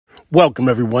Welcome,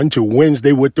 everyone, to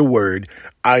Wednesday with the Word.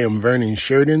 I am Vernon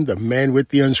Sheridan, the man with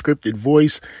the unscripted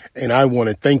voice, and I want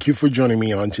to thank you for joining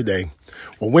me on today.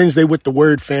 Well, Wednesday with the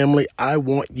Word family, I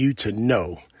want you to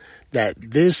know that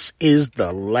this is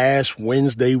the last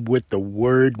Wednesday with the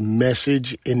Word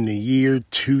message in the year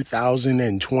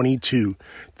 2022.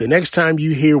 The next time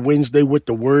you hear Wednesday with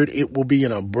the Word, it will be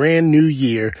in a brand new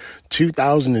year,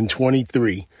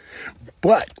 2023.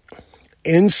 But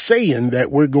in saying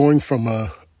that we're going from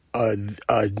a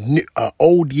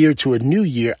old year to a new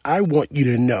year, I want you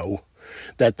to know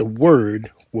that the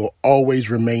Word will always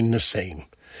remain the same.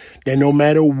 That no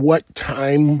matter what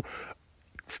time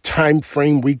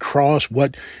frame we cross,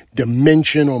 what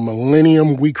dimension or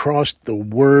millennium we cross, the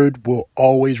Word will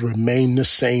always remain the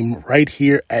same right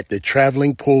here at the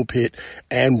Traveling Pulpit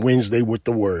and Wednesday with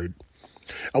the Word.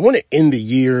 I want to end the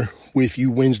year with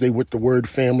you, Wednesday with the Word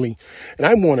family, and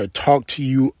I want to talk to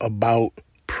you about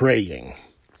praying.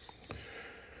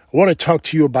 I want to talk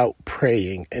to you about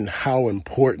praying and how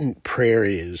important prayer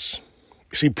is.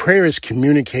 See, prayer is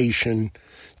communication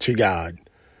to God.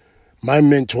 My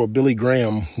mentor, Billy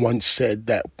Graham, once said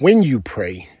that when you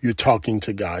pray, you're talking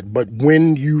to God. But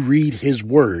when you read his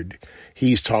word,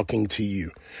 he's talking to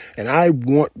you. And I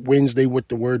want Wednesday with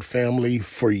the Word family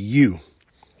for you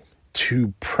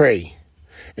to pray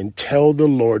and tell the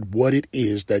Lord what it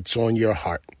is that's on your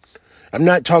heart. I'm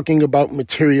not talking about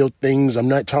material things. I'm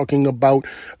not talking about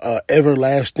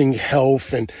everlasting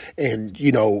health and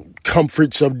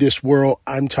comforts of this world.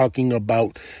 I'm talking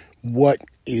about what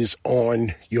is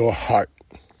on your heart,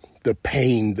 the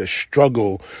pain, the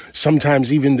struggle,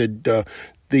 sometimes even the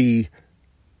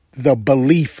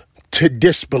belief to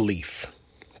disbelief.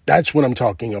 That's what I'm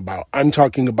talking about. I'm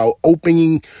talking about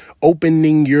opening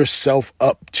yourself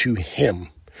up to him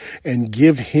and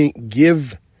giving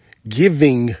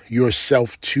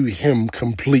yourself to him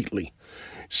completely.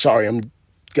 Sorry, I'm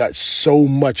got so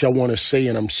much I want to say,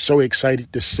 and I'm so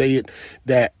excited to say it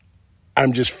that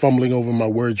I'm just fumbling over my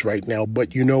words right now.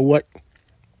 But you know what?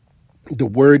 The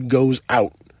word goes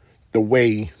out the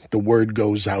way the word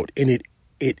goes out, and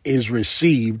it is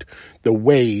received the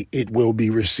way it will be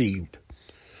received.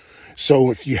 So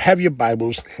if you have your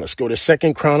Bibles, let's go to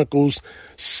 2 Chronicles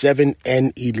 7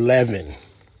 and 11.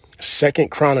 2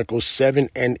 Chronicles 7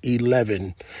 and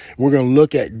 11. We're going to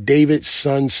look at David's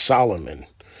son Solomon.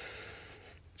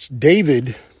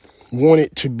 David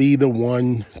wanted to be the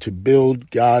one to build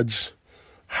God's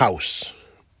house,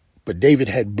 but David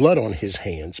had blood on his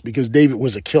hands because David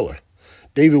was a killer.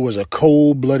 David was a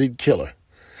cold-blooded killer.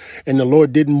 And the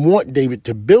Lord didn't want David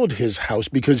to build his house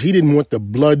because he didn't want the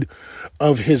blood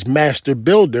of his master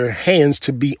builder hands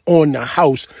to be on the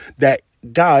house that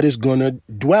God is going to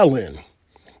dwell in.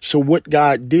 So what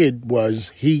God did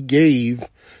was he gave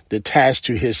the task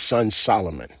to his son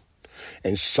Solomon.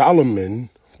 And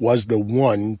Solomon was the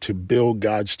one to build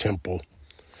God's temple.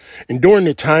 And during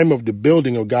the time of the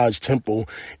building of God's temple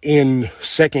in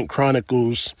 2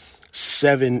 Chronicles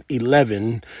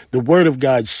 7:11, the word of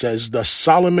God says, "Thus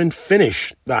Solomon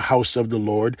finished the house of the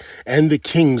Lord and the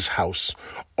king's house,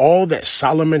 all that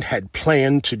Solomon had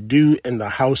planned to do in the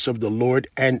house of the Lord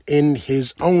and in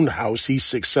his own house he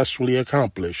successfully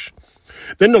accomplished.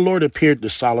 Then the Lord appeared to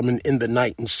Solomon in the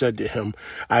night and said to him,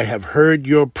 I have heard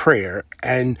your prayer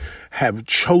and have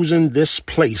chosen this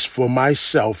place for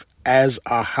myself as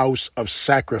a house of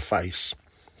sacrifice.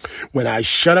 When I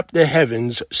shut up the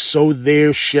heavens so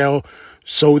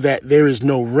that there is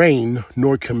no rain,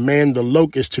 nor command the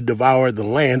locust to devour the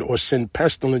land or send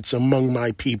pestilence among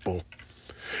my people."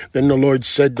 Then the Lord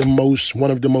said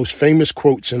one of the most famous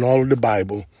quotes in all of the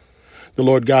Bible. The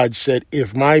Lord God said,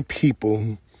 "If my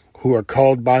people who are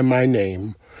called by my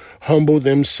name humble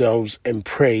themselves and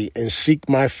pray and seek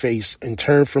my face and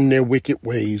turn from their wicked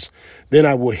ways, then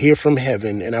I will hear from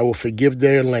heaven and I will forgive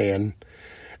their land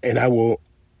and I will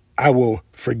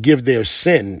forgive their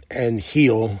sin and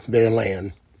heal their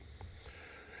land."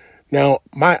 Now,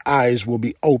 my eyes will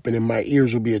be open and my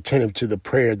ears will be attentive to the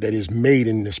prayer that is made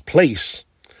in this place.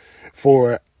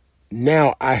 For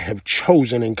now I have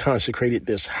chosen and consecrated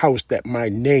this house that my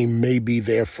name may be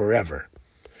there forever.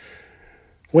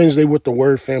 Wednesday with the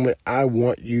Word family, I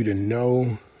want you to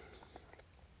know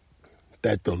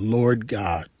that the Lord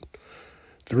God,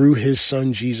 through his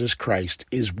son Jesus Christ,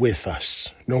 is with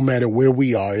us, no matter where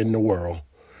we are in the world,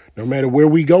 no matter where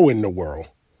we go in the world.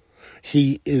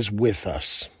 He is with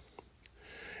us.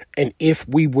 And if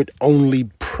we would only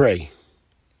pray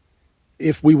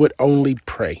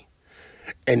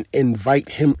and invite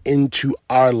him into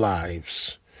our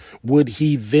lives, would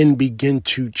he then begin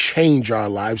to change our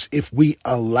lives if we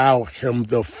allow him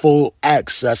the full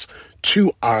access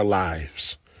to our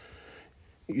lives?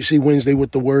 You see, Wednesday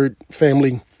with the Word,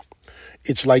 family,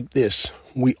 it's like this.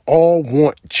 We all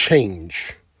want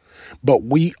change, but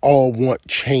we all want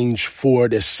change for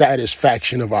the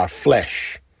satisfaction of our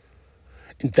flesh.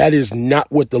 And that is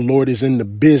not what the Lord is in the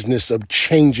business of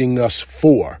changing us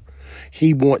for.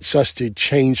 He wants us to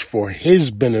change for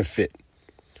his benefit.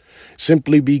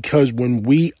 Simply because when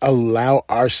we allow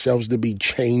ourselves to be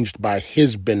changed by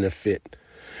his benefit,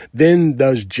 then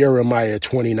does Jeremiah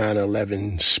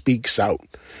 29:11 speaks out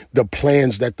the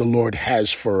plans that the Lord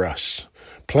has for us,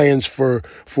 plans for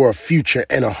a future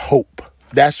and a hope.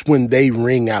 That's when they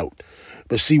ring out.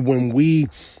 But see, when we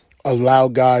allow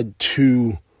God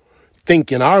to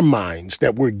think in our minds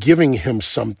that we're giving him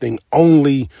something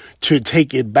only to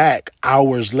take it back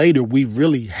hours later, we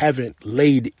really haven't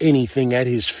laid anything at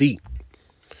his feet.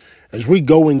 As we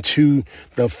go into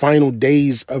the final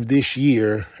days of this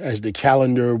year, as the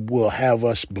calendar will have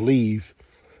us believe,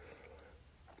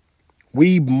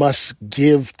 we must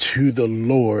give to the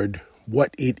Lord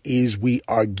what it is we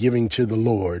are giving to the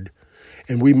Lord,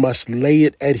 and we must lay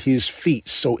it at his feet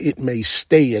so it may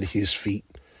stay at his feet.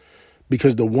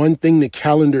 Because the one thing the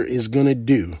calendar is going to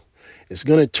do, it's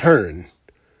going to turn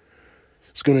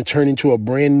into a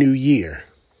brand new year,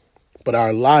 but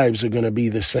our lives are going to be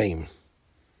the same.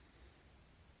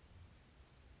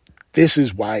 This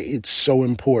is why it's so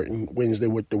important, Wednesday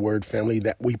with the Word, family,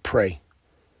 that we pray.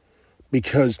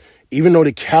 Because even though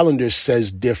the calendar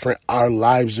says different, our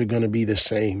lives are going to be the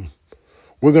same.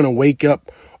 We're going to wake up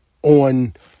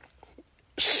on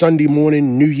Sunday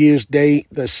morning, New Year's Day,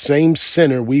 the same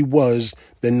sinner we was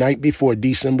the night before,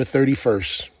 December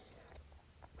 31st.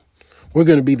 We're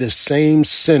going to be the same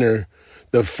sinner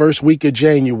the first week of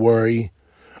January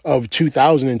of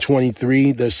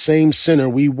 2023, the same sinner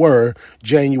we were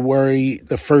January,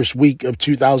 the first week of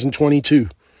 2022.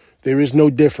 There is no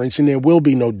difference, and there will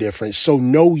be no difference. So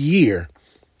no year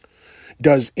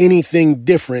does anything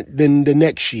different than the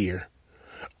next year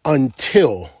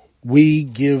until we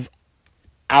give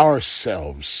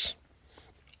ourselves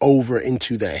over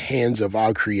into the hands of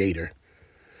our Creator,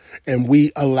 and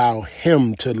we allow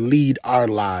him to lead our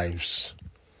lives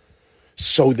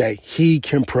so that he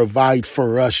can provide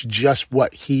for us just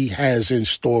what he has in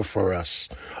store for us,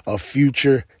 a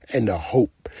future and a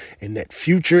hope. And that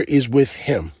future is with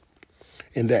him.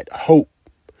 And that hope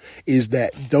is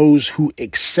that those who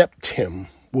accept him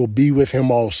will be with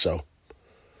him also.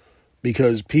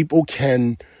 Because people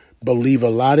can believe a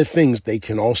lot of things. They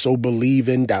can also believe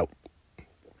in doubt.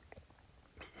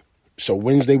 So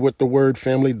Wednesday with the Word,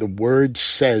 family, the Word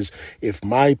says, if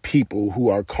my people who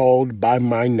are called by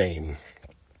my name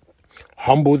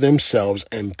humble themselves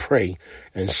and pray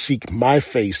and seek my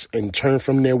face and turn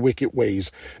from their wicked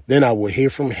ways, then I will hear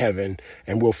from heaven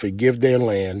and will forgive their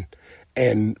land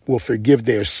and will forgive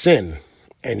their sin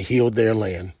and heal their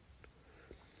land.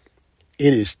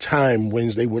 It is time,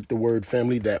 Wednesday with the Word,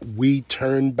 family, that we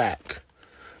turn back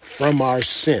from our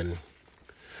sin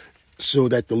so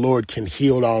that the Lord can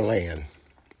heal our land.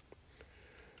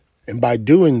 And by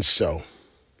doing so,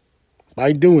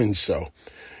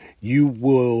 you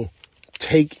will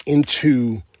take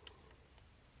into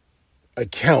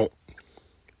account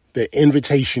the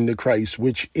invitation to Christ,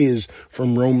 which is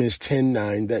from Romans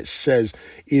 10:9, that says,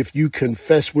 if you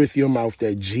confess with your mouth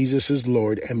that Jesus is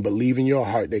Lord and believe in your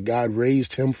heart that God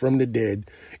raised him from the dead,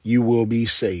 you will be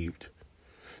saved.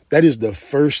 That is the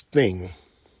first thing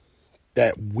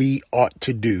that we ought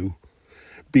to do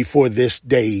before this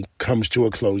day comes to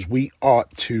a close. We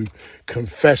ought to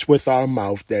confess with our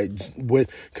mouth that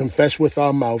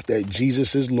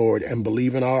Jesus is Lord and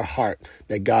believe in our heart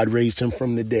that God raised him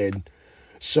from the dead,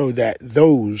 so that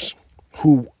those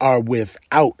who are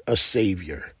without a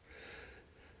Savior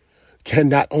can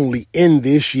not only end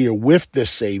this year with the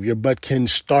Savior, but can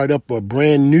start up a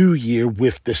brand new year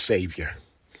with the Savior.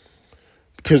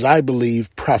 Because I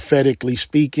believe, prophetically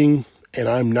speaking, and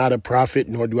I'm not a prophet,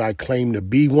 nor do I claim to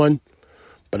be one,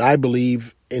 but I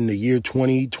believe in the year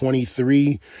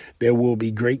 2023, there will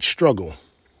be great struggle.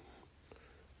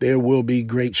 There will be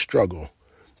great struggle,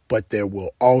 but there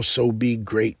will also be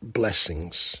great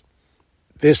blessings.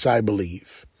 This I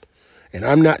believe. And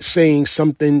I'm not saying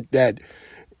something that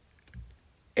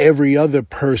every other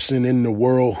person in the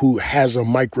world who has a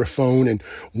microphone and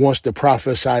wants to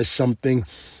prophesy something.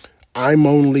 I'm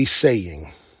only saying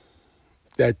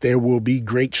that there will be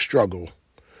great struggle,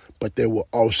 but there will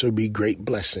also be great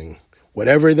blessing.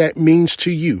 Whatever that means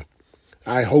to you,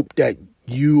 I hope that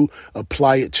you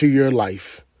apply it to your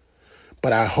life,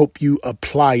 but I hope you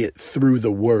apply it through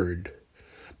the Word,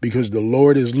 because the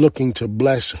Lord is looking to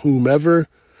bless whomever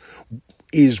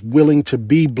is willing to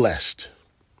be blessed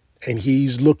and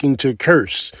he's looking to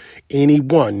curse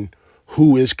anyone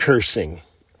who is cursing.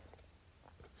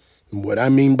 And what I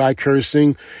mean by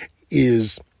cursing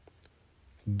is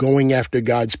going after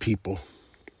God's people.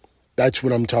 That's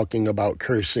what I'm talking about,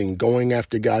 cursing, going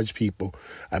after God's people.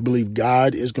 I believe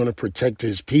God is going to protect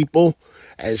his people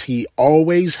as he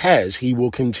always has. He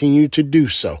will continue to do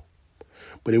so.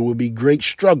 But it will be great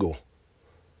struggle.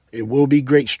 It will be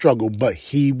great struggle, but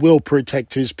he will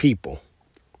protect his people.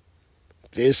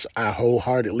 This I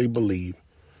wholeheartedly believe.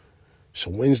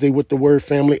 So Wednesday with the Word,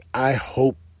 family, I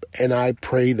hope and I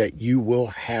pray that you will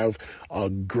have a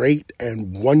great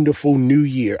and wonderful new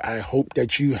year. I hope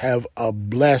that you have a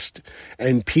blessed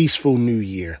and peaceful new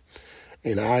year.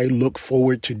 And I look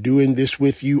forward to doing this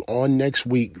with you on next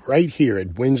week right here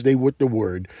at Wednesday with the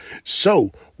Word.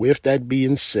 So with that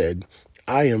being said,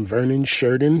 I am Vernon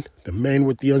Sheridan, the man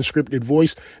with the unscripted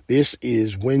voice. This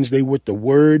is Wednesday with the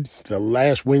Word, the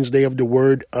last Wednesday of the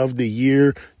Word of the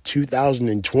year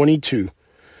 2022.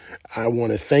 I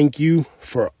want to thank you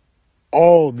for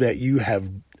all that you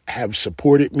have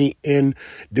supported me in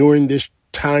during this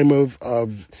time of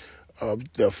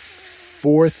the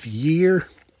fourth year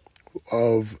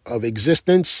of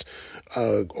existence,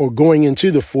 or going into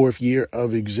the fourth year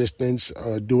of existence,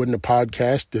 doing the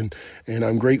podcast. And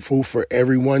I'm grateful for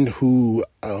everyone who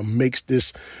makes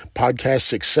this podcast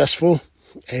successful.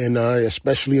 And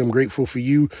especially I'm grateful for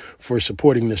you for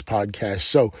supporting this podcast.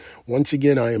 So once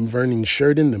again, I am Vernon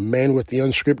Sheridan, the man with the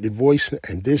unscripted voice,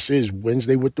 and this is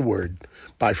Wednesday with the Word.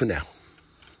 Bye for now.